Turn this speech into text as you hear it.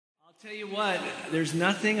Tell you what, there's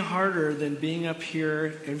nothing harder than being up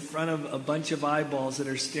here in front of a bunch of eyeballs that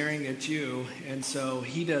are staring at you. And so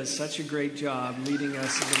he does such a great job leading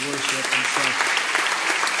us into worship.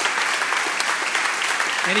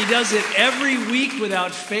 And he does it every week without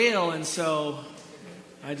fail. And so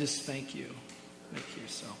I just thank you. Thank you.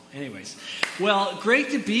 So anyways, well, great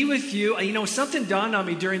to be with you. You know, something dawned on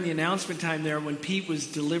me during the announcement time there when Pete was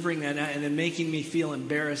delivering that and then making me feel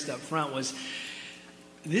embarrassed up front was,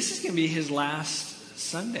 this is going to be his last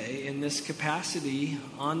Sunday in this capacity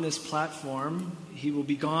on this platform. He will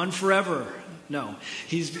be gone forever. No,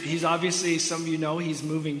 he's obviously, some of you know, he's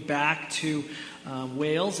moving back to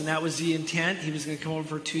Wales, and that was the intent. He was going to come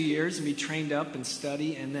over for 2 years and be trained up and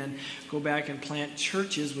study and then go back and plant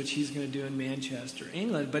churches, which he's going to do in Manchester,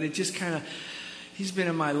 England. But it just kind of, he's been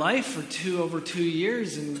in my life for over 2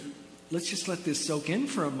 years, and let's just let this soak in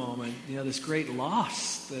for a moment. You know, this great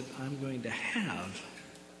loss that I'm going to have.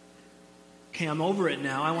 Okay, I'm over it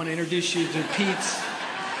now. I want to introduce you to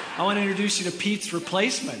Pete's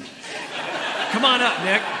replacement. Come on up,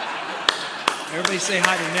 Nick. Everybody say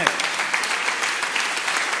hi to Nick.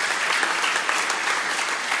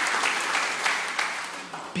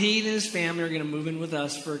 Pete and his family are going to move in with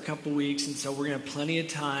us for a couple weeks, and so we're going to have plenty of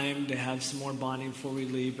time to have some more bonding before we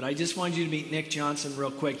leave. But I just wanted you to meet Nick Johnson real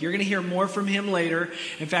quick. You're going to hear more from him later.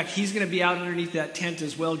 In fact, he's going to be out underneath that tent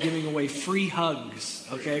as well, giving away free hugs,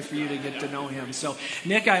 okay, for you to get to know him. So,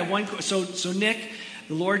 Nick, I have one. So Nick,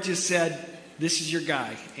 the Lord just said, this is your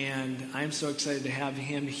guy, and I'm so excited to have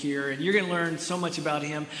him here. And you're going to learn so much about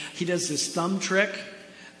him. He does this thumb trick.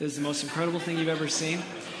 This is the most incredible thing you've ever seen.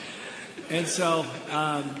 And so,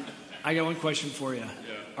 I got one question for you. Yeah.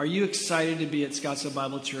 Are you excited to be at Scottsdale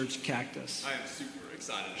Bible Church Cactus? I am super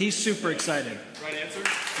excited. He's super excited. Right answer?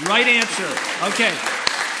 Right answer. Okay.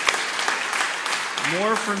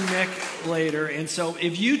 More from Nick later. And so,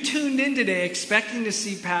 if you tuned in today expecting to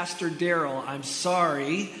see Pastor Daryl, I'm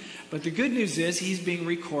sorry. But the good news is he's being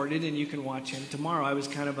recorded and you can watch him tomorrow. I was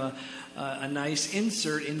kind of a nice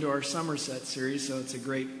insert into our Somerset series, so it's a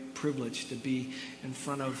great privilege to be in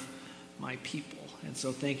front of my people. And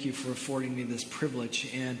so thank you for affording me this privilege.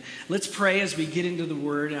 And let's pray as we get into the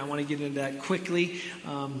Word. And I want to get into that quickly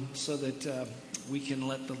so that we can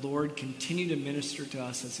let the Lord continue to minister to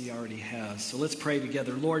us as He already has. So let's pray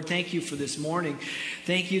together. Lord, thank you for this morning.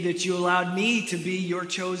 Thank you that you allowed me to be your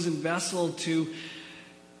chosen vessel to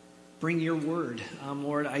bring your word.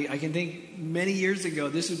 Lord, I can think many years ago,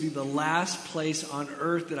 this would be the last place on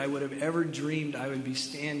earth that I would have ever dreamed I would be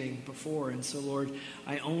standing before. And so, Lord,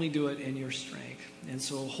 I only do it in your strength. And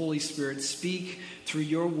so, Holy Spirit, speak through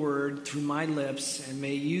your word, through my lips, and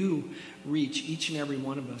may you reach each and every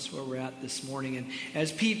one of us where we're at this morning. And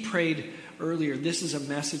as Pete prayed earlier, this is a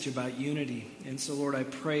message about unity. And so, Lord, I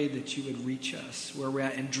pray that you would reach us where we're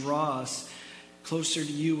at and draw us closer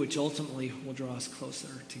to you, which ultimately will draw us closer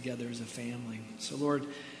together as a family. So, Lord,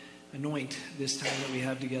 anoint this time that we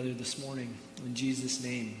have together this morning. In Jesus'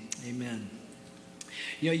 name, amen.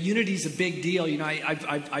 You know, unity is a big deal. You know,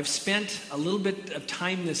 I've spent a little bit of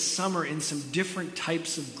time this summer in some different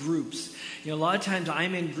types of groups. You know, a lot of times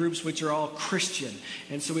I'm in groups which are all Christian.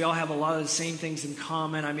 And so we all have a lot of the same things in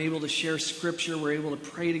common. I'm able to share scripture. We're able to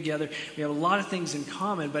pray together. We have a lot of things in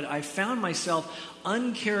common. But I found myself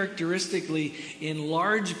uncharacteristically in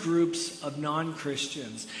large groups of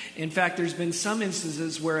non-Christians. In fact, there's been some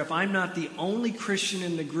instances where if I'm not the only Christian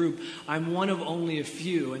in the group, I'm one of only a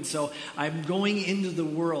few. And so I'm going into the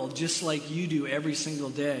world just like you do every single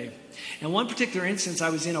day. And one particular instance, I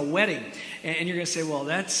was in a wedding. And you're going to say, well,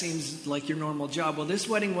 that seems like your normal job. Well, this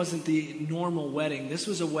wedding wasn't the normal wedding. This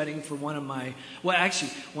was a wedding for one of my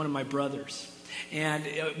brothers. And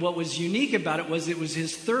what was unique about it was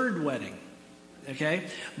his third wedding. Okay?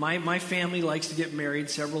 My family likes to get married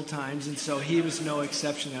several times, and so he was no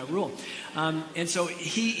exception to that rule. And so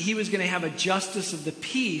he was going to have a justice of the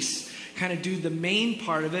peace kind of do the main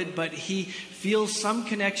part of it, but he feels some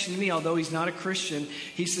connection to me, although he's not a Christian.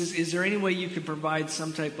 He says, is there any way you could provide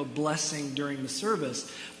some type of blessing during the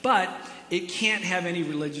service? But it can't have any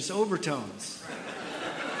religious overtones.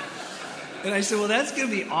 And I said, well, that's going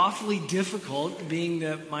to be awfully difficult, being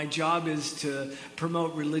that my job is to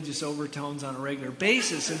promote religious overtones on a regular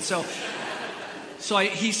basis. And so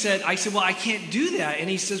I said, well, I can't do that. And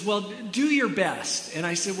he says, well, do your best. And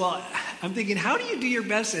I said, well, I'm thinking, how do you do your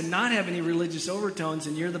best and not have any religious overtones,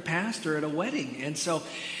 and you're the pastor at a wedding? And so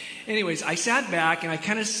anyways, I sat back and I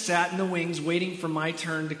kind of sat in the wings waiting for my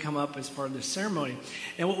turn to come up as part of this ceremony.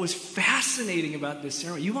 And what was fascinating about this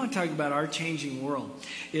ceremony, you want to talk about our changing world,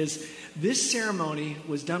 is this ceremony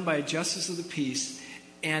was done by a justice of the peace,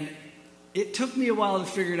 and It took me a while to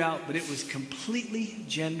figure it out, but it was completely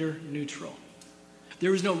gender neutral.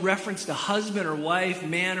 There was no reference to husband or wife,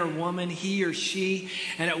 man or woman, he or she.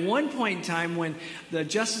 And at one point in time, when the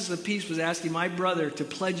Justice of the Peace was asking my brother to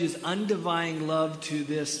pledge his undying love to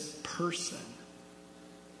this person,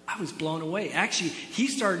 I was blown away. Actually, he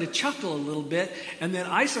started to chuckle a little bit, and then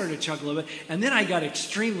I started to chuckle a little bit, and then I got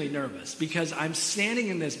extremely nervous because I'm standing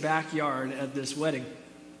in this backyard at this wedding,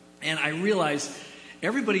 and I realized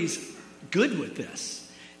everybody's good with this.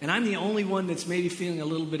 And I'm the only one that's maybe feeling a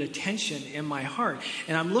little bit of tension in my heart.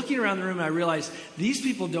 And I'm looking around the room and I realize these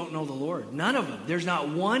people don't know the Lord. None of them. There's not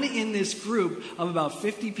one in this group of about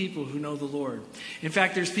 50 people who know the Lord. In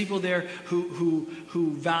fact, there's people there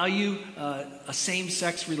who value a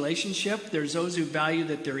same-sex relationship. There's those who value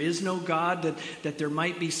that there is no God, that there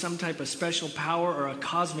might be some type of special power or a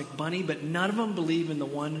cosmic bunny, but none of them believe in the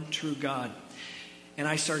one true God. And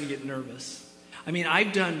I started to get nervous. I mean,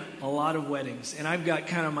 I've done a lot of weddings, and I've got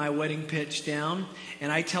kind of my wedding pitch down,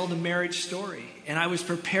 and I tell the marriage story. And I was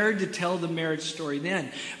prepared to tell the marriage story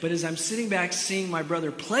then. But as I'm sitting back seeing my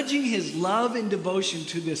brother pledging his love and devotion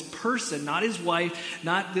to this person, not his wife,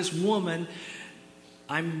 not this woman,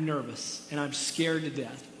 I'm nervous, and I'm scared to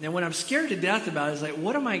death. And when I'm scared to death about it, it's like,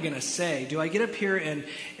 what am I going to say? Do I get up here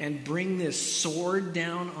and bring this sword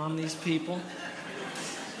down on these people?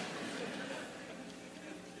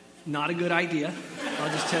 Not a good idea. I'll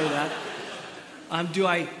just tell you that. Do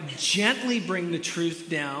I gently bring the truth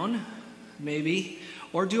down? Maybe.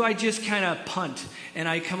 Or do I just kind of punt and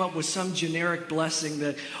I come up with some generic blessing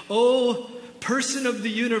that, oh, person of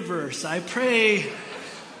the universe, I pray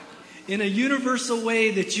in a universal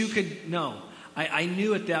way that you could... No. I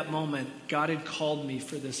knew at that moment God had called me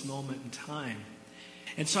for this moment in time.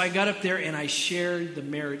 And so I got up there and I shared the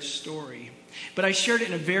marriage story. But I shared it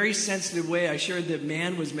in a very sensitive way. I shared that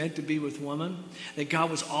man was meant to be with woman, that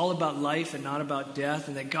God was all about life and not about death,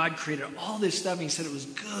 and that God created all this stuff and he said it was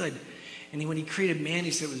good. And when he created man,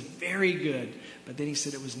 he said it was very good. But then he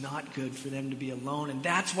said it was not good for them to be alone. And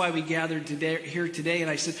that's why we gathered here today.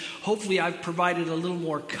 And I said, hopefully I've provided a little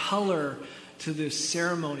more color to this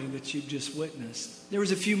ceremony that you've just witnessed. There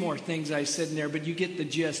was a few more things I said in there, but you get the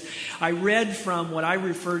gist. I read from what I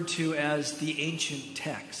referred to as the ancient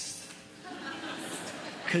text.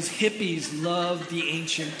 Because hippies love the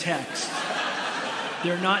ancient text.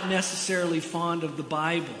 They're not necessarily fond of the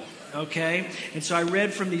Bible, okay? And so I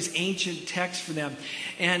read from these ancient texts for them.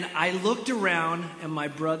 And I looked around, and my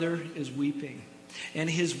brother is weeping. And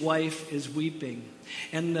his wife is weeping.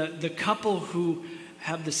 And the couple who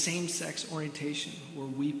have the same-sex orientation were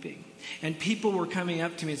weeping. And people were coming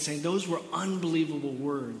up to me and saying, those were unbelievable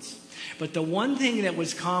words. But the one thing that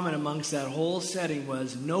was common amongst that whole setting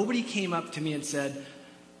was nobody came up to me and said,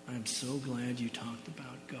 I'm so glad you talked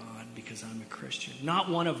about God because I'm a Christian. Not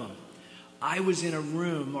one of them. I was in a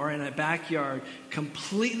room or in a backyard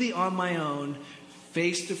completely on my own,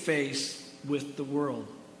 face to face with the world.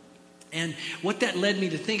 And what that led me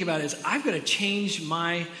to think about is I've got to change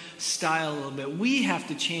my style a little bit. We have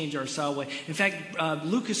to change our style way. In fact,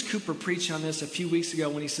 Lucas Cooper preached on this a few weeks ago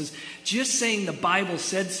when he says, just saying the Bible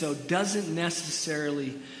said so doesn't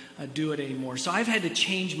necessarily do it anymore. So I've had to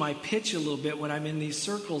change my pitch a little bit when I'm in these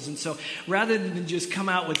circles. And so rather than just come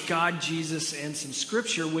out with God, Jesus, and some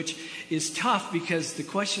scripture, which is tough because the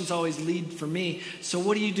questions always lead for me, so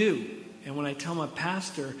what do? And when I tell my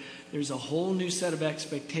pastor, there's a whole new set of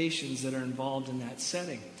expectations that are involved in that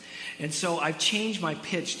setting. And so I've changed my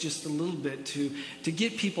pitch just a little bit to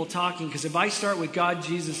get people talking, because if I start with God,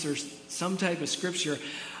 Jesus, or some type of scripture,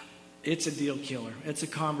 it's a deal killer. It's a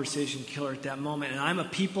conversation killer at that moment. And I'm a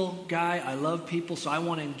people guy. I love people, so I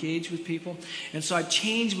want to engage with people. And so I've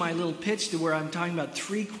changed my little pitch to where I'm talking about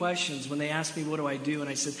 3 questions when they ask me, what do I do? And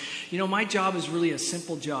I said, my job is really a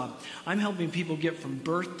simple job. I'm helping people get from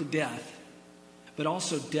birth to death, but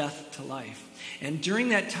also death to life. And during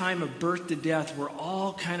that time of birth to death, we're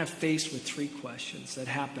all kind of faced with 3 questions that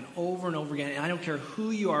happen over and over again. And I don't care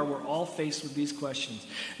who you are, we're all faced with these questions.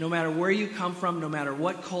 No matter where you come from, no matter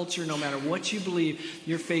what culture, no matter what you believe,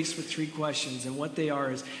 you're faced with 3 questions. And what they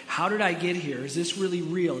are is, how did I get here? Is this really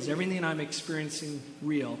real? Is everything I'm experiencing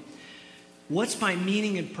real? What's my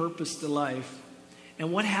meaning and purpose to life?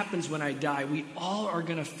 And what happens when I die? We all are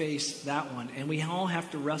going to face that one, and we all have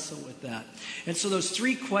to wrestle with that. And so those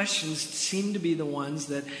 3 questions seem to be the ones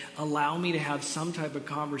that allow me to have some type of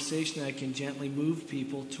conversation that I can gently move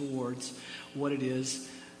people towards what it is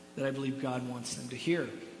that I believe God wants them to hear.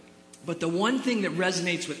 But the one thing that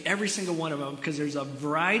resonates with every single one of them, because there's a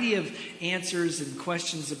variety of answers and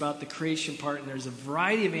questions about the creation part, and there's a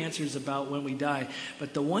variety of answers about when we die.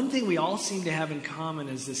 But the one thing we all seem to have in common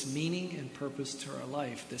is this meaning and purpose to our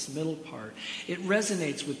life, this middle part. It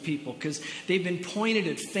resonates with people because they've been pointed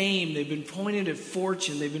at fame, they've been pointed at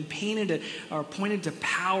fortune, they've been pointed to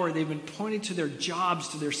power, they've been pointed to their jobs,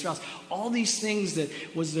 to their spouse, all these things that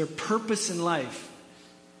was their purpose in life.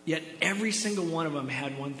 Yet every single one of them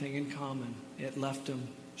had one thing in common. It left them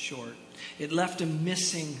short. It left them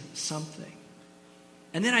missing something.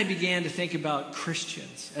 And then I began to think about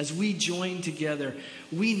Christians. As we join together,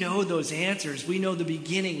 we know those answers. We know the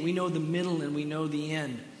beginning, we know the middle, and we know the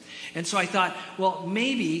end. And so I thought,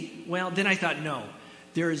 then I thought, no.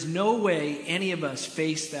 There is no way any of us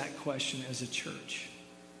face that question as a church.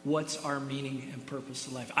 What's our meaning and purpose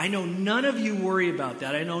of life? I know none of you worry about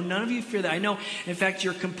that. I know none of you fear that. I know, in fact,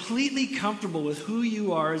 you're completely comfortable with who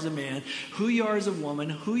you are as a man, who you are as a woman,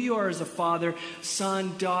 who you are as a father,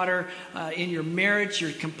 son, daughter, in your marriage.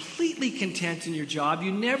 You're completely content in your job.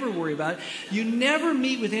 You never worry about it. You never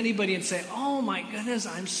meet with anybody and say, oh my goodness,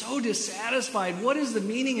 I'm so dissatisfied. What is the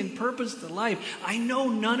meaning and purpose of life? I know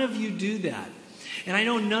none of you do that. And I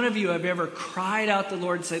know none of you have ever cried out to the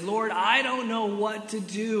Lord and said, Lord, I don't know what to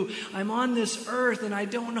do. I'm on this earth and I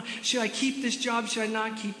don't know. Should I keep this job? Should I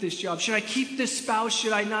not keep this job? Should I keep this spouse?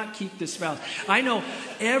 Should I not keep this spouse? I know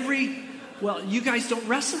you guys don't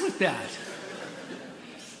wrestle with that.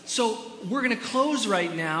 So we're going to close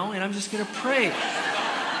right now and I'm just going to pray.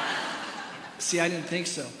 See, I didn't think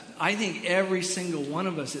so. I think every single one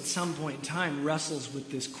of us at some point in time wrestles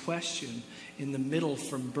with this question in the middle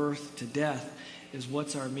from birth to death. Is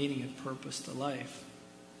what's our meaning and purpose to life?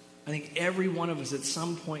 I think every one of us at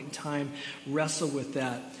some point in time wrestle with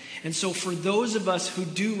that. And so for those of us who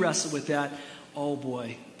do wrestle with that, oh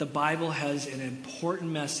boy, the Bible has an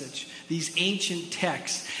important message. These ancient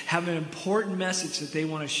texts have an important message that they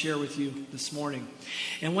want to share with you this morning.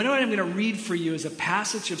 And what I'm going to read for you is a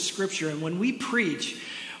passage of Scripture. And when we preach,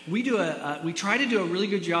 we try to do a really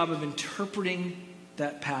good job of interpreting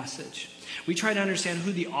that passage. We try to understand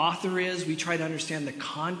who the author is. We try to understand the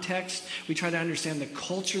context. We try to understand the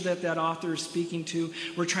culture that author is speaking to.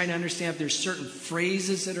 We're trying to understand if there's certain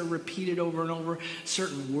phrases that are repeated over and over,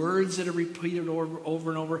 certain words that are repeated over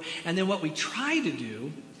and over. And then what we try to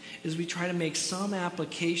do is we try to make some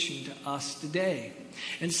application to us today.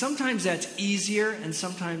 And sometimes that's easier and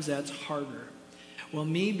sometimes that's harder. Well,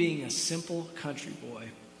 me being a simple country boy,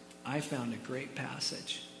 I found a great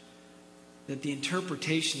passage. That the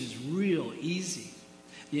interpretation is real easy.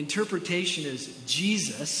 The interpretation is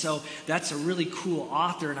Jesus, so that's a really cool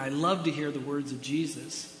author, and I love to hear the words of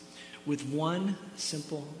Jesus with one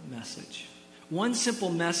simple message. One simple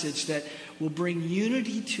message that will bring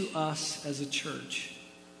unity to us as a church,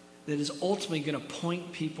 that is ultimately going to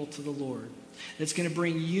point people to the Lord. That's going to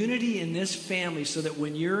bring unity in this family so that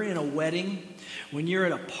when you're in a wedding, when you're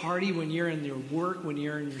at a party, when you're in your work, when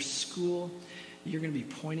you're in your school, you're going to be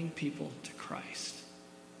pointing people to Christ.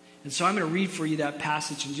 And so I'm going to read for you that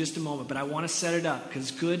passage in just a moment, but I want to set it up because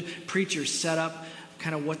good preachers set up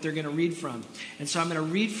kind of what they're going to read from. And so I'm going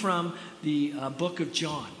to read from the book of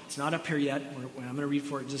John. It's not up here yet. I'm going to read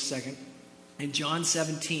for it in just a second. In John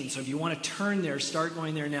 17. So if you want to turn there, start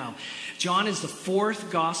going there now. John is the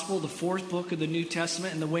fourth gospel, the fourth book of the New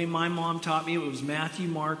Testament. And the way my mom taught me, it was Matthew,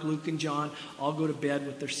 Mark, Luke, and John all go to bed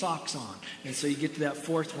with their socks on. And so you get to that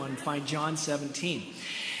fourth one and find John 17.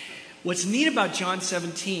 What's neat about John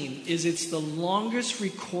 17 is it's the longest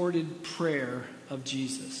recorded prayer of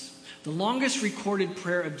Jesus. The longest recorded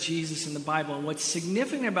prayer of Jesus in the Bible. And what's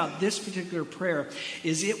significant about this particular prayer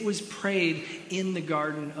is it was prayed in the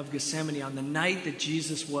Garden of Gethsemane on the night that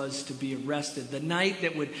Jesus was to be arrested. The night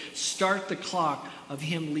that would start the clock of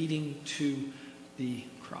him leading to the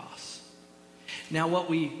cross. Now what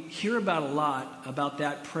we hear about a lot about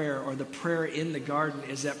that prayer or the prayer in the garden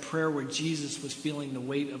is that prayer where Jesus was feeling the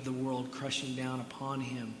weight of the world crushing down upon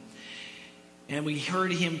him. And we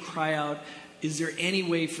heard him cry out, is there any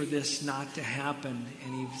way for this not to happen?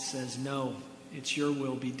 And he says, no, it's your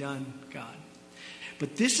will be done, God.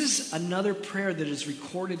 But this is another prayer that is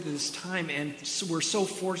recorded at this time, and so we're so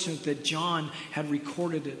fortunate that John had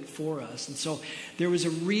recorded it for us. And so there was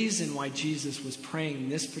a reason why Jesus was praying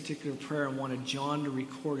this particular prayer and wanted John to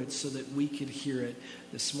record it so that we could hear it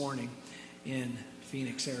this morning in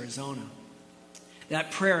Phoenix, Arizona. That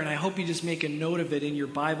prayer, and I hope you just make a note of it in your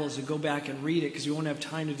Bibles and go back and read it because we won't have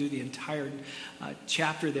time to do the entire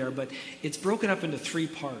chapter there, but it's broken up into three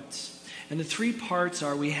parts. And the three parts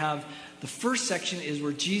are, we have the first section is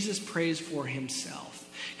where Jesus prays for himself.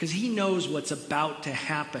 because he knows what's about to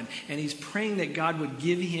happen. And he's praying that God would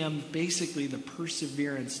give him basically the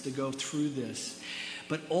perseverance to go through this.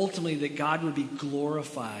 But ultimately that God would be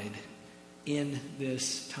glorified in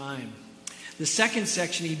this time. The second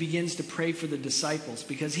section, he begins to pray for the disciples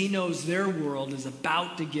because he knows their world is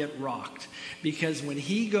about to get rocked. Because when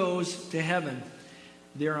he goes to heaven,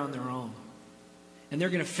 they're on their own. And they're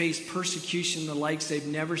going to face persecution the likes they've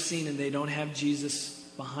never seen, and they don't have Jesus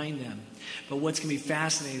behind them. But what's going to be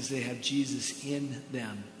fascinating is they have Jesus in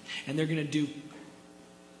them. And they're going to do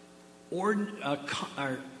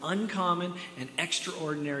uncommon and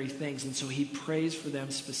extraordinary things. And so he prays for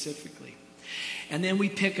them specifically. And then we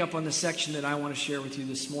pick up on the section that I want to share with you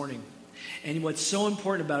this morning. And what's so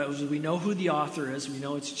important about it is we know who the author is. We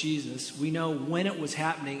know it's Jesus. We know when it was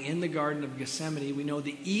happening in the Garden of Gethsemane. We know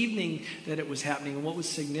the evening that it was happening and what was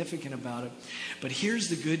significant about it. But here's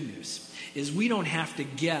the good news, is we don't have to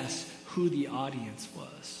guess who the audience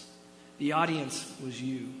was. The audience was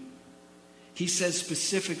you. He says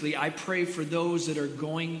specifically, I pray for those that are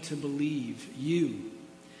going to believe, you.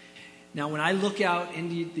 Now, when I look out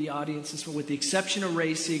into the audience, with the exception of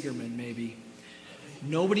Ray Siegerman, maybe,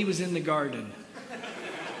 nobody was in the garden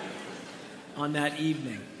on that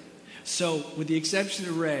evening. So, with the exception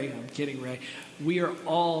of Ray, I'm kidding, Ray, we are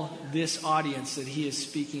all this audience that he is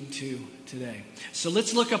speaking to today. So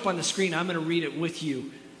let's look up on the screen. I'm going to read it with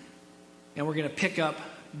you. And we're going to pick up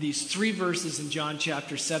these 3 verses in John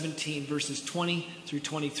chapter 17, verses 20 through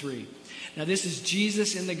 23. Now, this is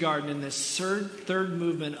Jesus in the garden in this third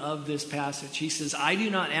movement of this passage. He says, I do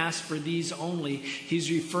not ask for these only. He's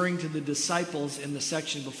referring to the disciples in the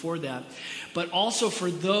section before that, but also for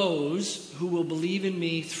those who will believe in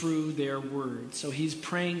me through their word. So he's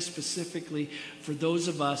praying specifically for those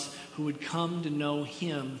of us who would come to know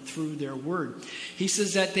him through their word. He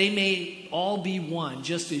says that they may all be one,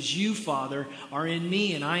 just as you, Father, are in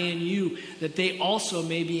me and I in you, that they also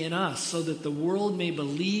may be in us, so that the world may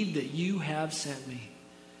believe that you have sent me.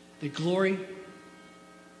 The glory...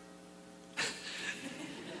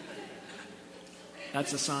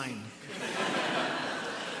 That's a sign.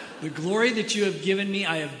 The glory that you have given me,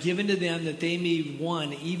 I have given to them, that they may be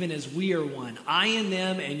one, even as we are one. I in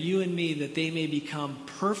them and you in me, that they may become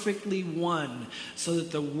perfectly one, so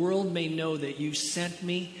that the world may know that you sent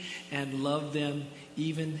me and loved them,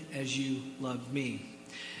 even as you loved me.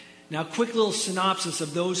 Now, quick little synopsis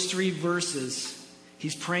of those 3 verses.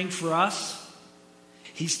 He's praying for us.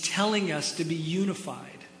 He's telling us to be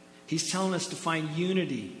unified. He's telling us to find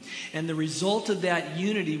unity. And the result of that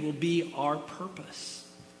unity will be our purpose.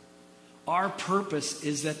 Our purpose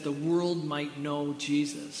is that the world might know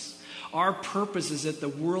Jesus. Our purpose is that the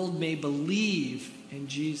world may believe in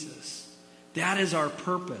Jesus. That is our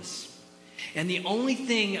purpose. And the only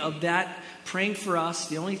thing of that praying for us,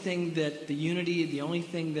 the only thing that the unity, the only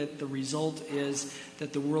thing that the result is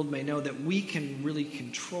that the world may know that we can really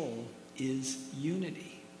control is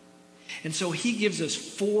unity. And so he gives us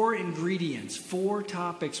 4 ingredients, 4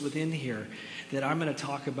 topics within here that I'm going to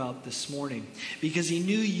talk about this morning, because he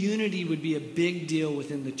knew unity would be a big deal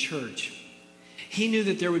within the church. He knew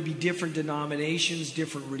that there would be different denominations,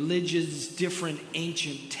 different religions, different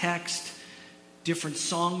ancient texts, different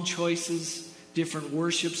song choices, different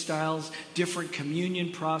worship styles, different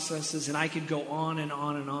communion processes, and I could go on and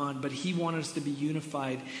on and on, but he wanted us to be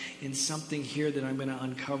unified in something here that I'm going to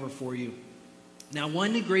uncover for you. Now,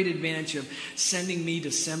 one great advantage of sending me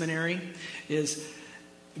to seminary is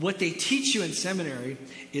what they teach you in seminary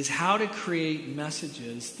is how to create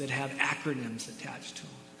messages that have acronyms attached to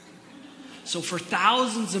them. So for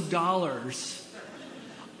thousands of dollars,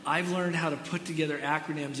 I've learned how to put together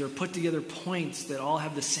acronyms or put together points that all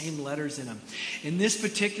have the same letters in them. In this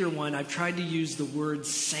particular one, I've tried to use the word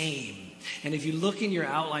SAME. And if you look in your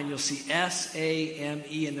outline, you'll see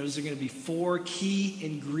S-A-M-E, and those are going to be 4 key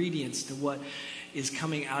ingredients to what is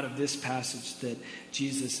coming out of this passage that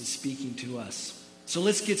Jesus is speaking to us. So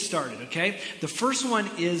let's get started, okay? The first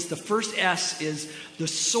S is the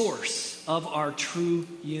source of our true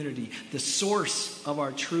unity. The source of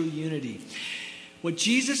our true unity. What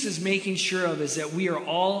Jesus is making sure of is that we are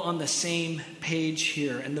all on the same page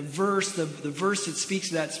here. And the verse that speaks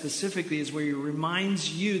to that specifically is where he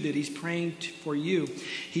reminds you that he's praying for you.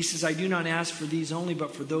 He says, I do not ask for these only,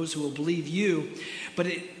 but for those who will believe you. But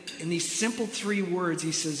in these simple 3 words,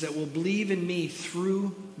 he says that will believe in me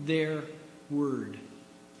through their word.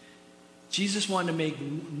 Jesus wanted to make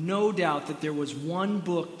no doubt that there was one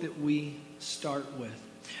book that we start with.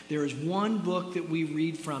 There is one book that we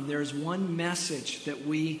read from. There is one message that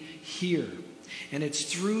we hear. And it's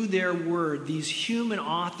through their word, these human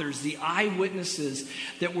authors, the eyewitnesses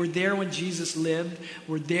that were there when Jesus lived,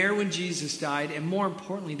 were there when Jesus died, and more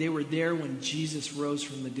importantly, they were there when Jesus rose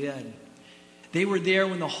from the dead. They were there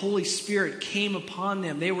when the Holy Spirit came upon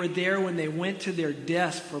them. They were there when they went to their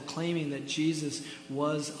deaths proclaiming that Jesus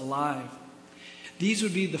was alive. These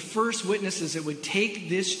would be the first witnesses that would take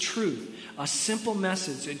this truth, a simple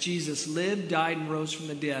message that Jesus lived, died, and rose from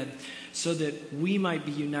the dead, so that we might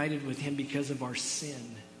be united with him because of our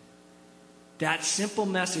sin. That simple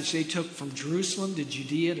message they took from Jerusalem to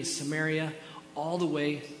Judea to Samaria, all the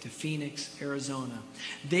way to Phoenix, Arizona.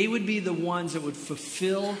 They would be the ones that would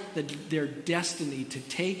fulfill their destiny to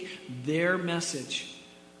take their message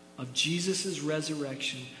of Jesus'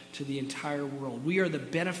 resurrection to the entire world. We are the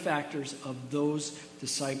benefactors of those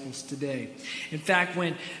disciples today. In fact,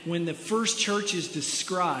 when the first church is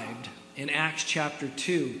described in Acts chapter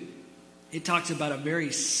 2, it talks about a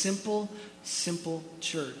very simple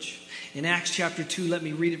church. In Acts chapter 2, let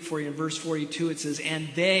me read it for you. In verse 42, it says, "And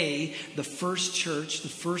they," the first church, the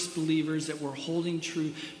first believers that were holding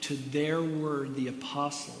true to their word, the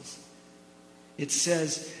apostles. It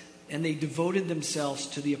says, "And they devoted themselves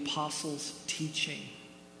to the apostles' teaching."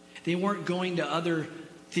 They weren't going to other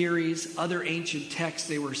theories, other ancient texts.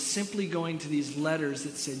 They were simply going to these letters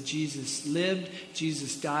that said Jesus lived,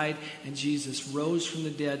 Jesus died, and Jesus rose from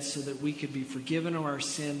the dead so that we could be forgiven of our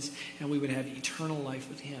sins and we would have eternal life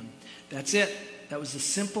with him. That's it. That was the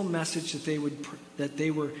simple message that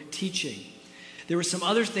they were teaching. There were some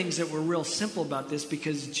other things that were real simple about this,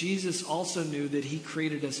 because Jesus also knew that he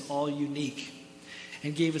created us all unique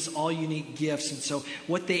and gave us all unique gifts. And so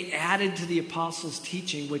what they added to the apostles'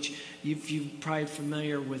 teaching, which if you're probably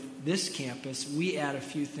familiar with this campus, we add a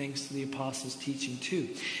few things to the apostles' teaching too.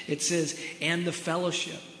 It says, "And the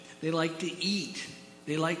fellowship." They like to eat.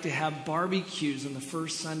 They like to have barbecues on the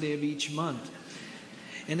first Sunday of each month.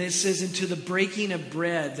 And it says, "And to the breaking of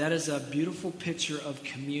bread." That is a beautiful picture of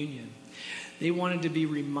communion. They wanted to be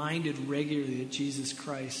reminded regularly that Jesus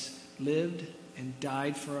Christ lived and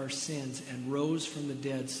died for our sins and rose from the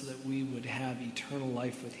dead so that we would have eternal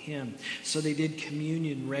life with him. So they did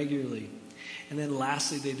communion regularly. And then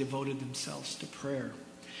lastly, they devoted themselves to prayer.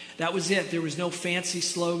 That was it. There was no fancy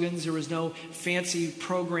slogans. There was no fancy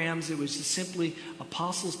programs. It was just simply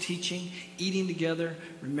apostles teaching, eating together,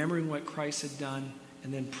 remembering what Christ had done,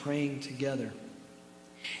 and then praying together.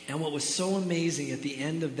 And what was so amazing at the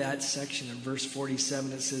end of that section in verse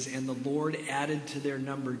 47, it says, "And the Lord added to their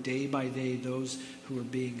number day by day those who were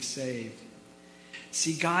being saved."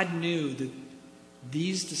 See, God knew that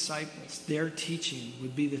these disciples, their teaching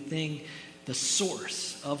would be the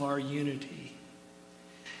source of our unity.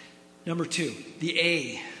 Number two, the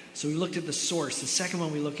A. So we looked at the source. The second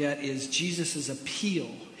one we look at is Jesus'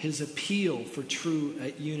 appeal, his appeal for true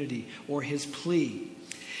unity, or his plea.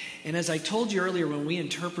 And as I told you earlier, when we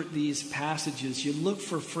interpret these passages, you look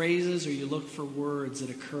for phrases or you look for words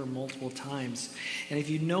that occur multiple times. And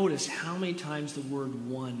if you notice how many times the word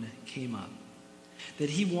one came up,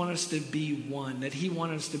 that he wanted us to be one, that he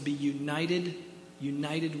wanted us to be united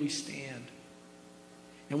we stand.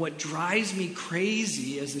 And what drives me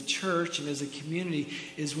crazy as a church and as a community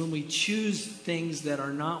is when we choose things that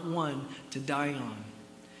are not one to die on.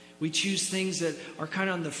 We choose things that are kind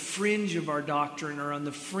of on the fringe of our doctrine or on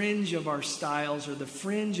the fringe of our styles or the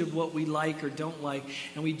fringe of what we like or don't like,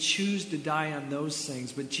 and we choose to die on those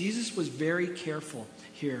things. But Jesus was very careful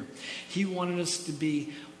here. He wanted us to be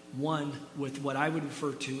one with what I would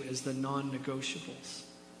refer to as the non-negotiables.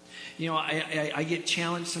 You know, I get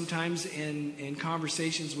challenged sometimes in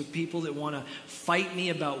conversations with people that want to fight me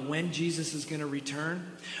about when Jesus is going to return,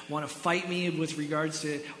 want to fight me with regards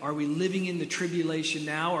to, are we living in the tribulation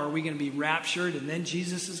now, or are we going to be raptured and then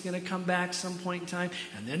Jesus is going to come back some point in time,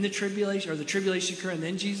 and then the tribulation occur and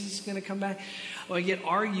then Jesus is going to come back? Well, I get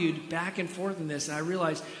argued back and forth in this, and I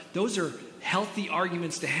realize those are healthy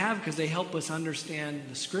arguments to have because they help us understand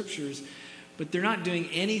the scriptures, but they're not doing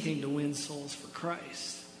anything to win souls for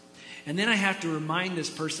Christ. And then I have to remind this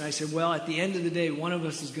person, I said, well, at the end of the day, one of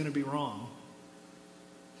us is going to be wrong.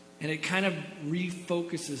 And it kind of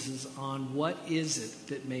refocuses us on what is it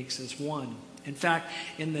that makes us one. In fact,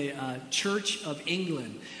 in the Church of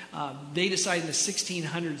England, they decided in the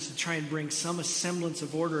 1600s to try and bring some semblance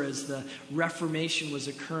of order as the Reformation was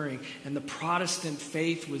occurring and the Protestant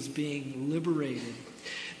faith was being liberated.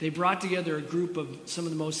 They brought together a group of some of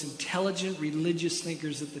the most intelligent religious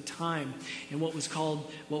thinkers at the time in what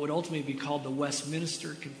would ultimately be called the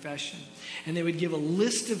Westminster Confession. And they would give a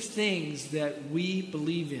list of things that we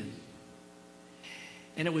believe in.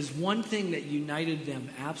 And it was one thing that united them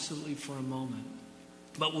absolutely for a moment.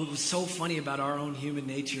 But what was so funny about our own human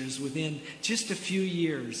nature is within just a few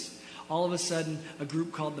years, all of a sudden, a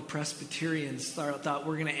group called the Presbyterians thought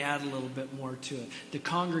we're going to add a little bit more to it. The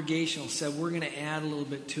Congregational said we're going to add a little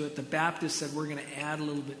bit to it. The Baptists said we're going to add a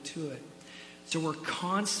little bit to it. So we're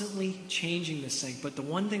constantly changing this thing. But the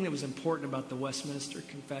one thing that was important about the Westminster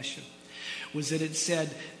Confession was that it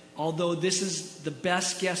said, although this is the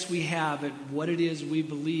best guess we have at what it is we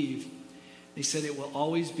believe, they said it will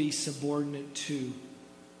always be subordinate to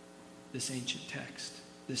this ancient text,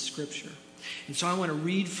 this scripture. And so I want to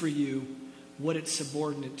read for you what it's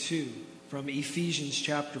subordinate to from Ephesians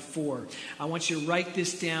chapter 4. I want you to write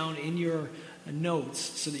this down in your notes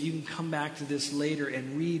so that you can come back to this later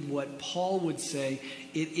and read what Paul would say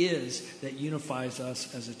it is that unifies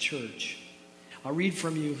us as a church. I'll read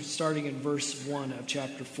from you starting in verse 1 of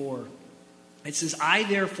chapter 4. It says, I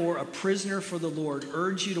therefore, a prisoner for the Lord,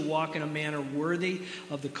 urge you to walk in a manner worthy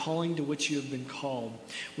of the calling to which you have been called,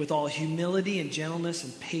 with all humility and gentleness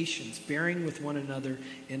and patience, bearing with one another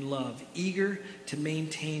in love, eager to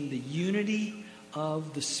maintain the unity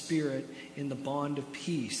of the Spirit in the bond of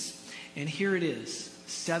peace. And here it is,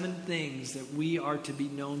 7 things that we are to be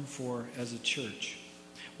known for as a church,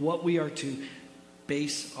 what we are to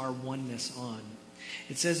base our oneness on.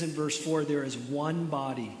 It says in verse 4, there is one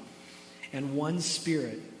body and one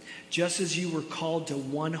Spirit, just as you were called to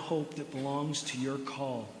one hope that belongs to your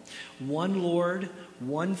call. One Lord,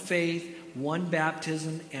 one faith, one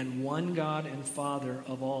baptism, and one God and Father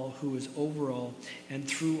of all, who is over all and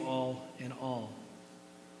through all and all.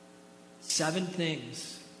 7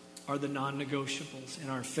 things are the non-negotiables in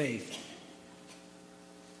our faith.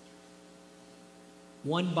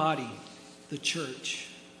 One body, the church.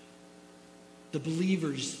 The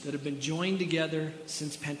believers that have been joined together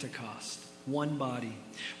since Pentecost. One body.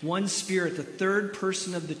 One Spirit, the third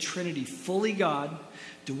person of the Trinity, fully God,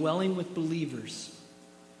 dwelling with believers.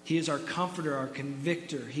 He is our comforter, our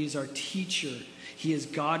convictor. He is our teacher. He is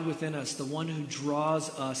God within us, the one who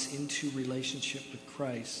draws us into relationship with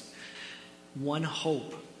Christ. One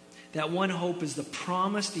hope. That one hope is the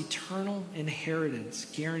promised eternal inheritance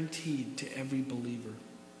guaranteed to every believer.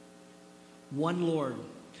 One Lord,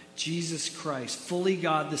 Jesus Christ, fully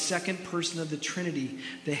God, the second person of the Trinity,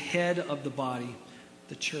 the head of the body,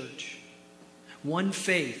 the church. One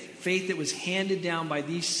faith, faith that was handed down by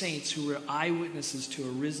these saints who were eyewitnesses to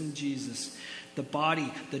a risen Jesus. The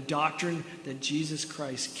body, the doctrine that Jesus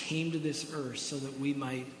Christ came to this earth so that we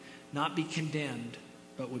might not be condemned,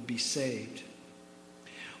 but would be saved.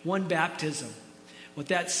 One baptism. What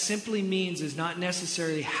that simply means is not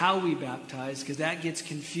necessarily how we baptize, because that gets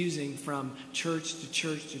confusing from church to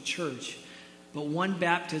church to church. But one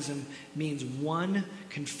baptism means one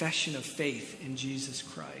confession of faith in Jesus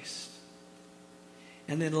Christ.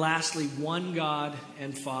 And then lastly, one God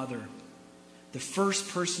and Father. The first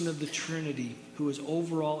person of the Trinity, who is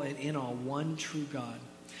over all and in all, one true God.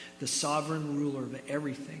 The sovereign ruler of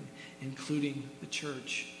everything, including the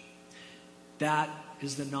church. That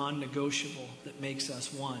is the non-negotiable that makes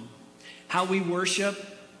us one. How we worship,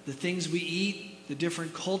 the things we eat, the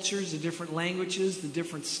different cultures, the different languages, the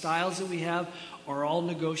different styles that we have are all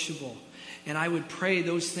negotiable. And I would pray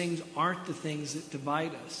those things aren't the things that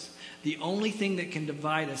divide us. The only thing that can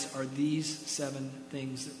divide us are these 7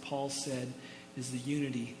 things that Paul said is the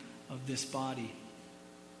unity of this body.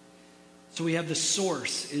 So we have the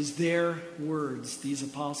source is their words, these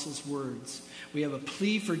apostles' words. We have a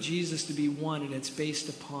plea for Jesus to be one, and it's based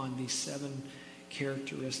upon these 7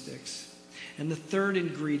 characteristics. And the third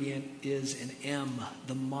ingredient is an M,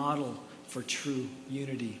 the model for true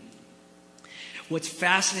unity. What's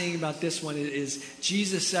fascinating about this one is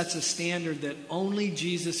Jesus sets a standard that only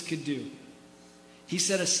Jesus could do. He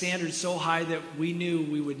set a standard so high that we knew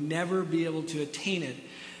we would never be able to attain it,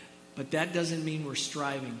 but that doesn't mean we're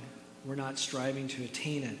striving. We're not striving to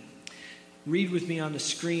attain it. Read with me on the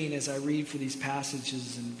screen as I read for these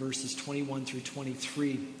passages in verses 21 through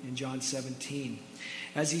 23 in John 17.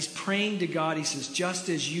 As he's praying to God, he says, just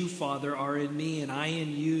as you, Father, are in me and I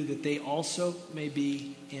in you, that they also may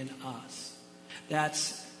be in us.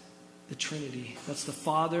 That's the Trinity. That's the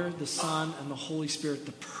Father, the Son, and the Holy Spirit,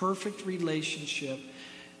 the perfect relationship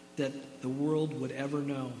that the world would ever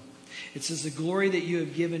know. It says, the glory that you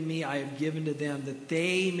have given me, I have given to them, that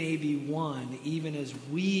they may be one, even as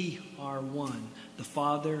we are one, the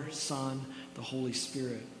Father, Son, the Holy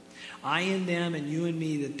Spirit. I in them and you in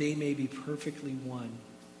me, that they may be perfectly one.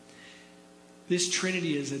 This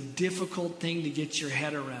Trinity is a difficult thing to get your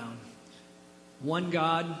head around. One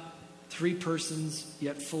God, 3 persons,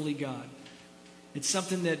 yet fully God. It's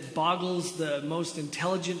something that boggles the most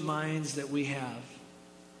intelligent minds that we have.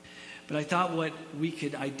 But I thought what we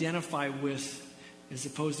could identify with as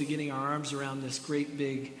opposed to getting our arms around this great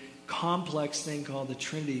big complex thing called the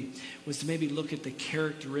Trinity, was to maybe look at the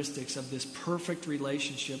characteristics of this perfect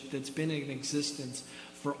relationship that's been in existence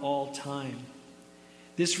for all time.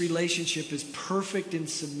 This relationship is perfect in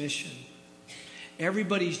submission.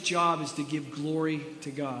 Everybody's job is to give glory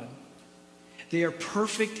to God. They are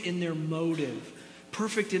perfect in their motive.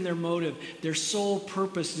 Perfect in their motive. Their sole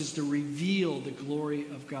purpose is to reveal the glory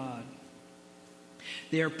of God.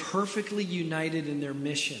 They are perfectly united in their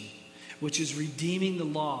mission, which is redeeming the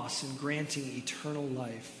lost and granting eternal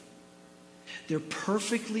life. They're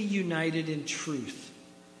perfectly united in truth.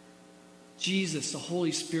 Jesus, the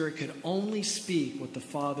Holy Spirit, could only speak what the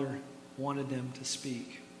Father wanted them to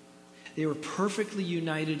speak. They were perfectly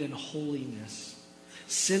united in holiness.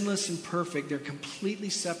 Sinless and perfect, they're completely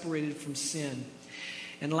separated from sin.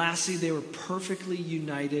 And lastly, they were perfectly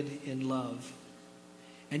united in love.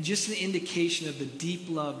 And just an indication of the deep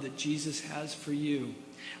love that Jesus has for you,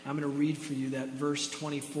 I'm going to read for you that verse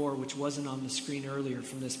 24, which wasn't on the screen earlier,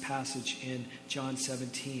 from this passage in John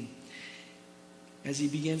 17. As he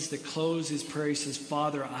begins to close his prayer, he says,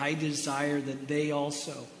 Father, I desire that they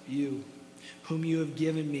also, you, whom you have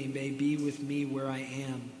given me, may be with me where I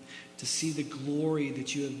am, to see the glory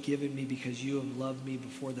that you have given me because you have loved me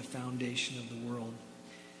before the foundation of the world.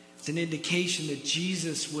 It's an indication that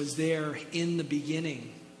Jesus was there in the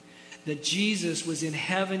beginning, that Jesus was in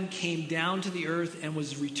heaven, came down to the earth, and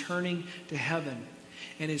was returning to heaven.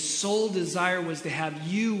 And his sole desire was to have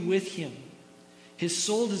you with him. His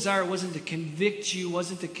sole desire wasn't to convict you,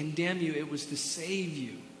 wasn't to condemn you, it was to save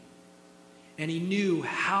you. And he knew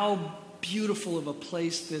how beautiful of a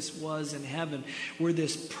place this was in heaven, where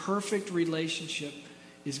this perfect relationship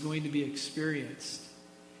is going to be experienced.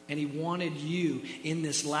 And he wanted you in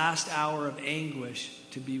this last hour of anguish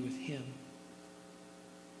to be with him.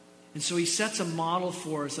 And so he sets a model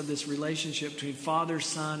for us of this relationship between Father,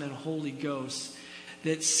 Son, and Holy Ghost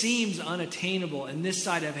that seems unattainable. And this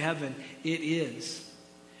side of heaven, it is.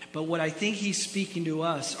 But what I think he's speaking to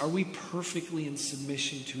us, are we perfectly in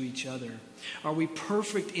submission to each other? Are we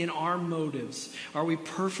perfect in our motives? Are we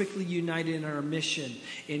perfectly united in our mission,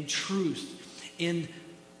 in truth, in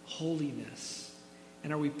holiness?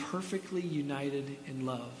 And are we perfectly united in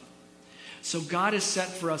love? So God has set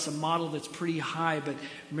for us a model that's pretty high, but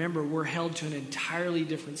remember, we're held to an entirely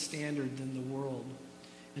different standard than the world.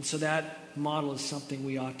 And so that model is something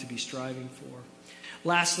we ought to be striving for.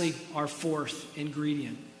 Lastly, our fourth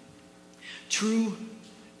ingredient. Let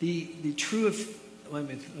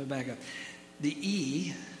me back up. The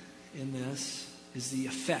E in this is the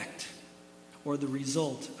effect or the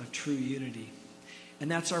result of true unity. And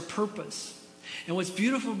that's our purpose. And what's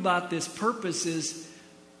beautiful about this purpose is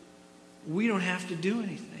we don't have to do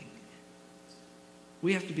anything.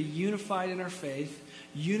 We have to be unified in our faith,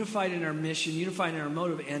 unified in our mission, unified in our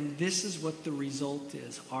motive, and this is what the result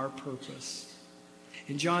is, our purpose.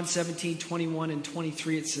 In John 17, 21 and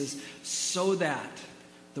 23, it says, so that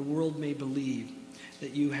the world may believe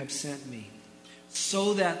that you have sent me,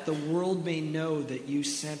 so that the world may know that you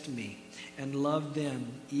sent me and loved them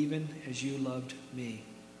even as you loved me.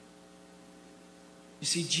 You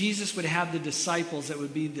see, Jesus would have the disciples that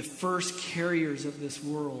would be the first carriers of this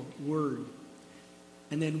word.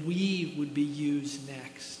 And then we would be used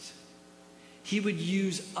next. He would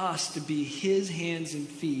use us to be his hands and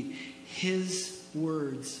feet, his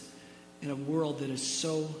words in a world that is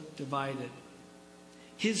so divided.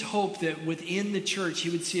 His hope that within the church he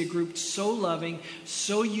would see a group so loving,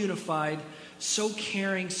 so unified, so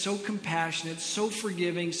caring, so compassionate, so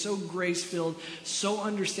forgiving, so grace-filled, so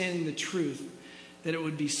understanding the truth, that it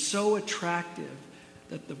would be so attractive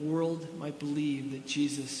that the world might believe that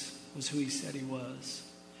Jesus was who he said he was.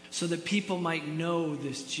 So that people might know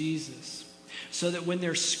this Jesus. So that when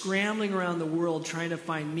they're scrambling around the world trying to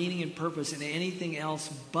find meaning and purpose in anything else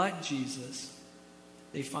but Jesus,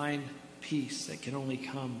 they find peace that can only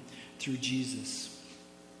come through Jesus.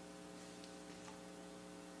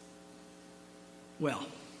 Well,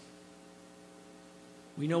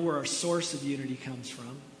 we know where our source of unity comes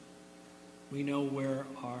from. We know where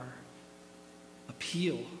our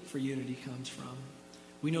appeal for unity comes from.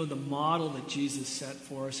 We know the model that Jesus set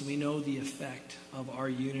for us, and we know the effect of our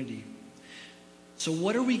unity. So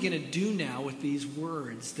what are we going to do now with these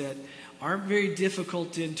words that aren't very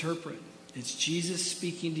difficult to interpret? It's Jesus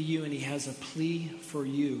speaking to you, and he has a plea for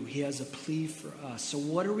you. He has a plea for us. So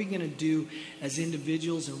what are we going to do as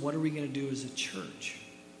individuals, and what are we going to do as a church?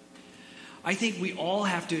 I think we all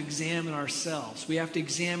have to examine ourselves. We have to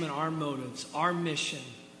examine our motives, our mission.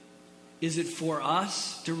 Is it for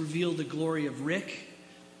us to reveal the glory of Rick,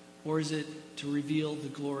 or is it to reveal the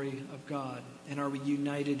glory of God? And are we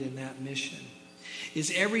united in that mission?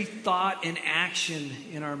 Is every thought and action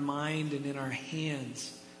in our mind and in our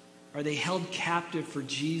hands, are they held captive for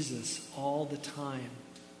Jesus all the time?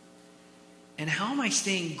 And how am I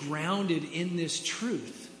staying grounded in this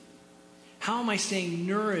truth? How am I staying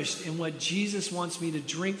nourished in what Jesus wants me to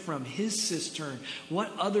drink from, his cistern?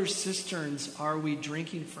 What other cisterns are we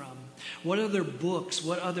drinking from? What other books,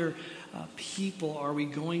 what other people are we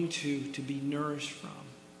going to be nourished from?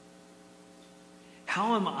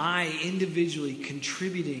 How am I individually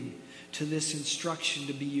contributing to this instruction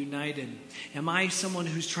to be united? Am I someone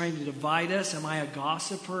who's trying to divide us? Am I a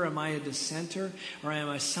gossiper? Am I a dissenter? Or am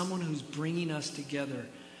I someone who's bringing us together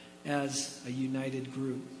as a united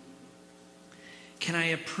group? Can I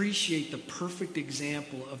appreciate the perfect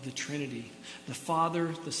example of the Trinity, the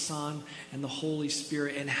Father, the Son, and the Holy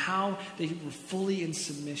Spirit, and how they were fully in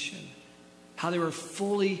submission, how they were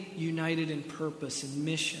fully united in purpose and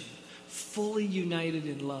mission, fully united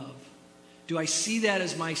in love? Do I see that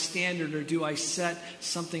as my standard, or do I set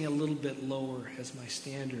something a little bit lower as my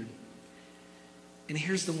standard? And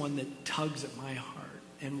here's the one that tugs at my heart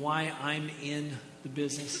and why I'm in the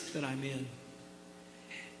business that I'm in.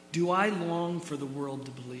 Do I long for the world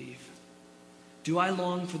to believe? Do I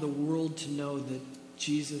long for the world to know that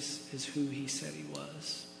Jesus is who he said he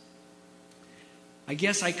was? I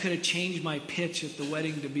guess I could have changed my pitch at the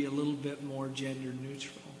wedding to be a little bit more gender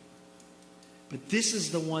neutral. But this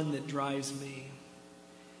is the one that drives me,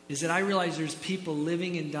 is that I realize there's people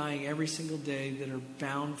living and dying every single day that are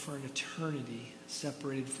bound for an eternity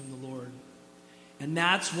separated from the Lord. And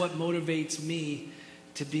that's what motivates me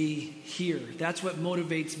to be here. That's what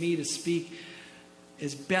motivates me to speak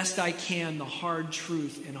as best I can the hard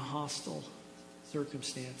truth in hostile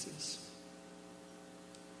circumstances.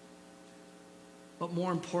 But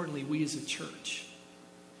more importantly, we as a church,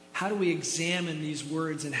 how do we examine these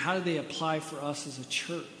words and how do they apply for us as a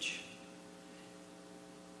church?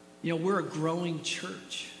 You know, we're a growing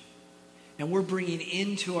church, and we're bringing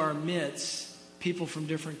into our midst people from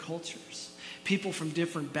different cultures, people from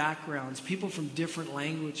different backgrounds, people from different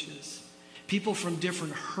languages, people from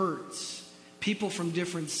different hurts, people from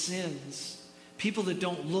different sins, people that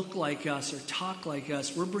don't look like us or talk like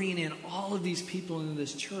us. We're bringing in all of these people into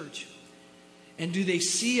this church. And do they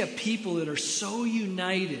see a people that are so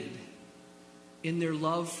united in their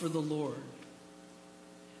love for the Lord?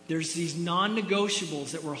 There's these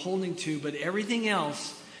non-negotiables that we're holding to, but everything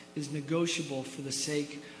else is negotiable for the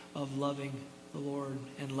sake of loving the Lord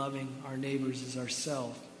and loving our neighbors as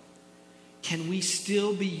ourselves. Can we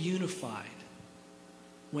still be unified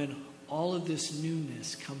when all of this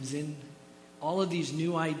newness comes in, all of these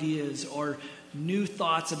new ideas or new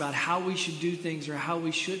thoughts about how we should do things or how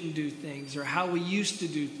we shouldn't do things or how we used to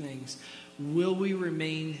do things? Will we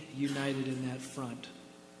remain united in that front?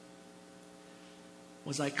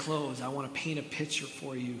 As I close, I want to paint a picture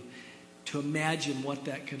for you to imagine what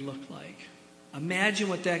that could look like. Imagine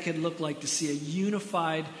what that could look like to see a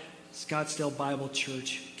unified Scottsdale Bible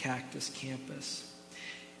Church Cactus campus.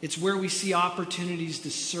 It's where we see opportunities to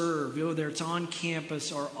serve, whether it's on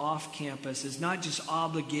campus or off campus. It's not just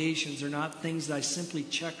obligations. They're not things that I simply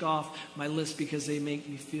check off my list because they make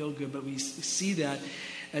me feel good. But we see that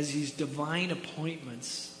as these divine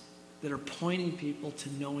appointments that are pointing people to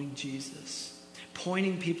knowing Jesus,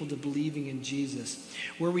 pointing people to believing in Jesus.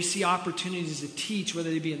 Where we see opportunities to teach, whether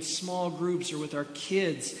they be in small groups or with our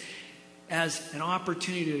kids, as an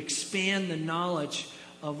opportunity to expand the knowledge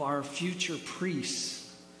of our future priests,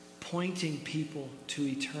 pointing people to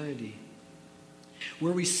eternity.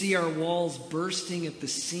 Where we see our walls bursting at the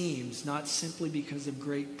seams, not simply because of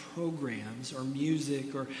great programs or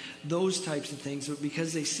music or those types of things, but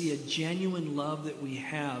because they see a genuine love that we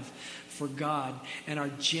have for God and our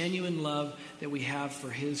genuine love that we have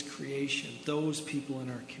for his creation, those people in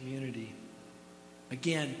our community.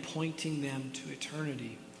 Again, pointing them to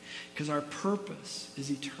eternity, because our purpose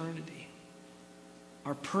is eternity.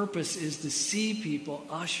 Our purpose is to see people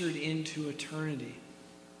ushered into eternity.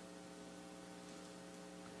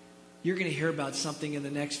 You're going to hear about something in the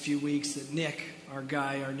next few weeks that Nick, our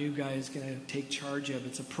new guy, is going to take charge of.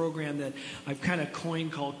 It's a program that I've kind of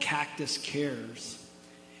coined called Cactus Cares.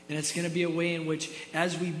 And it's going to be a way in which,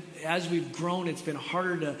 as we've grown, it's been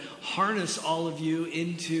harder to harness all of you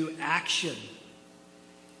into action.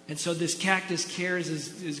 And so this Cactus Cares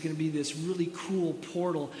is going to be this really cool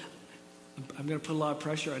portal. I'm going to put a lot of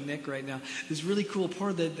pressure on Nick right now. This really cool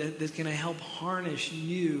portal that's going to help harness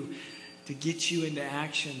you to get you into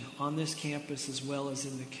action on this campus as well as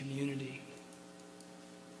in the community.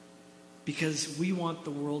 Because we want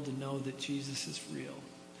the world to know that Jesus is real.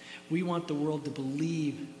 We want the world to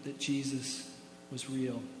believe that Jesus was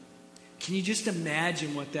real. Can you just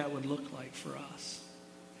imagine what that would look like for us?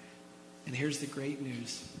 And here's the great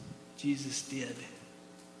news. Jesus did.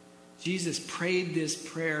 Jesus prayed this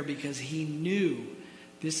prayer because he knew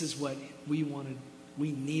this is what we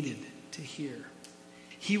needed to hear.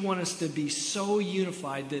 He wanted us to be so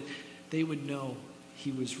unified that they would know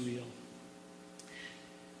he was real.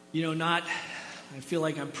 I feel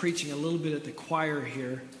like I'm preaching a little bit at the choir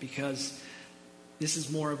here because this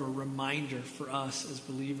is more of a reminder for us as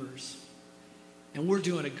believers. And we're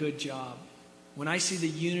doing a good job. When I see the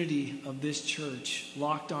unity of this church,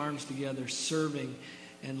 locked arms together, serving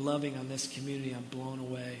and loving on this community, I'm blown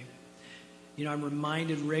away. I'm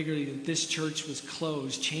reminded regularly that this church was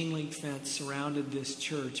closed. Chain link fence surrounded this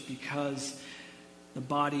church because the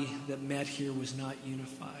body that met here was not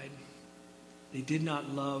unified. They did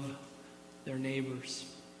not love their neighbors.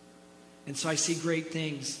 And so I see great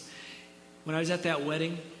things. When I was at that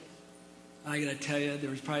wedding, I got to tell you,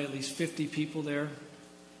 there was probably at least 50 people there.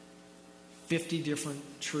 50 different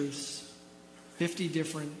truths. 50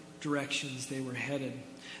 different directions they were headed.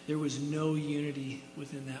 There was no unity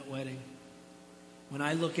within that wedding. When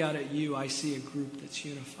I look out at you, I see a group that's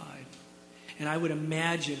unified. And I would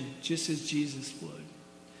imagine, just as Jesus would,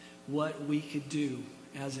 what we could do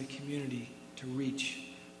as a community to reach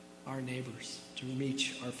our neighbors, to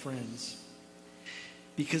reach our friends.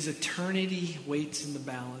 Because eternity waits in the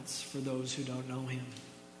balance for those who don't know him.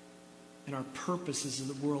 And our purpose is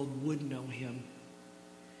that the world would know him.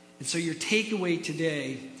 And so your takeaway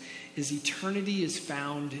today is eternity is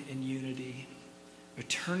found in unity.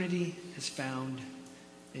 Eternity is found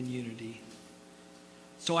in unity.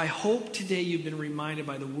 So I hope today you've been reminded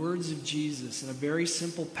by the words of Jesus in a very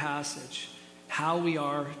simple passage how we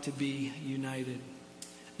are to be united.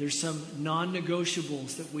 There's some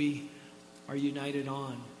non-negotiables that we are united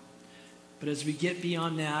on. But as we get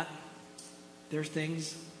beyond that, there are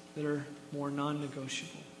things that are more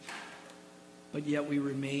non-negotiable. But yet we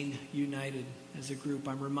remain united as a group.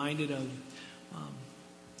 I'm reminded of,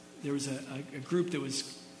 there was a group that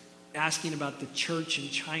was asking about the church in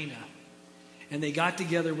China. And they got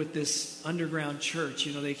together with this underground church.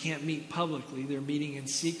 They can't meet publicly. They're meeting in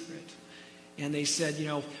secret. And they said,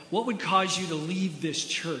 what would cause you to leave this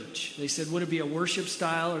church? They said, would it be a worship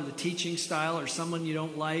style or the teaching style or someone you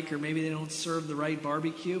don't like, or maybe they don't serve the right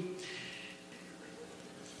barbecue?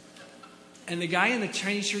 And the guy in the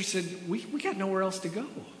Chinese church said, we got nowhere else to go.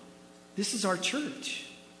 This is our church.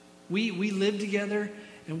 We live together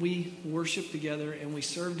and we worship together and we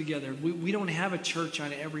serve together. We don't have a church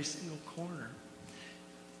on every single corner.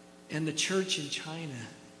 And the church in China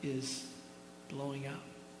is blowing up.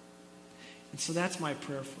 And so that's my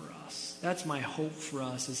prayer for us. That's my hope for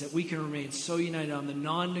us, is that we can remain so united on the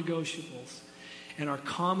non-negotiables and our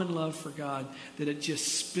common love for God that it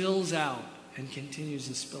just spills out and continues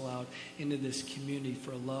to spill out into this community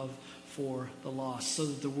for a love for the lost, so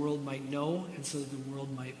that the world might know and so that the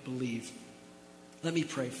world might believe. Let me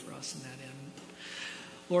pray for us in that end.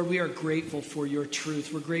 Lord, we are grateful for your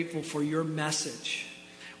truth. We're grateful for your message.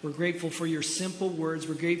 We're grateful for your simple words.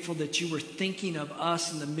 We're grateful that you were thinking of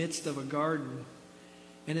us in the midst of a garden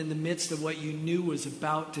and in the midst of what you knew was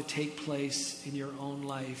about to take place in your own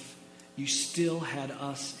life. You still had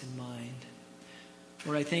us in mind.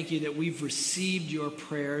 Lord, I thank you that we've received your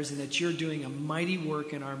prayers and that you're doing a mighty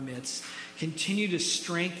work in our midst. Continue to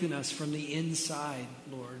strengthen us from the inside,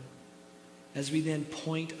 Lord, as we then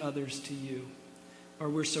point others to you.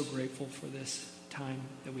 Lord, we're so grateful for this time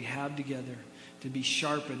that we have together to be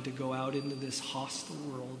sharpened to go out into this hostile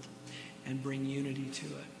world and bring unity to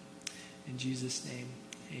it. In Jesus' name,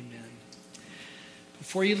 amen.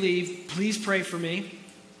 Before you leave, please pray for me.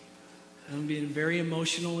 It'll be a very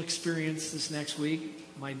emotional experience this next week.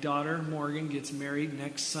 My daughter, Morgan, gets married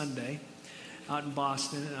next Sunday out in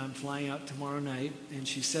Boston, and I'm flying out tomorrow night. And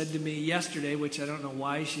she said to me yesterday, which I don't know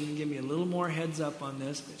why, she didn't give me a little more heads up on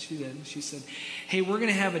this, but she did. She said, hey, we're going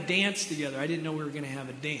to have a dance together. I didn't know we were going to have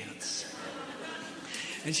a dance.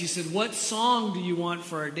 And she said, what song do you want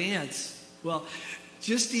for our dance? Well,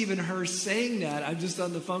 just even her saying that, I'm just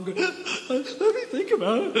on the phone going, let me think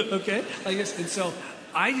about it, okay? Like this. And so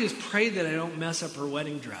I just pray that I don't mess up her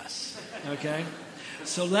wedding dress, okay?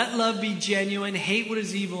 So let love be genuine, hate what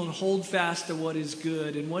is evil, and hold fast to what is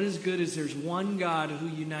good. And what is good is there's one God who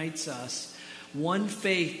unites us, one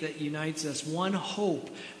faith that unites us, one hope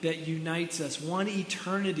that unites us, one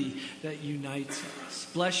eternity that unites us.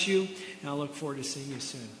 Bless you, and I'll look forward to seeing you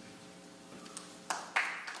soon.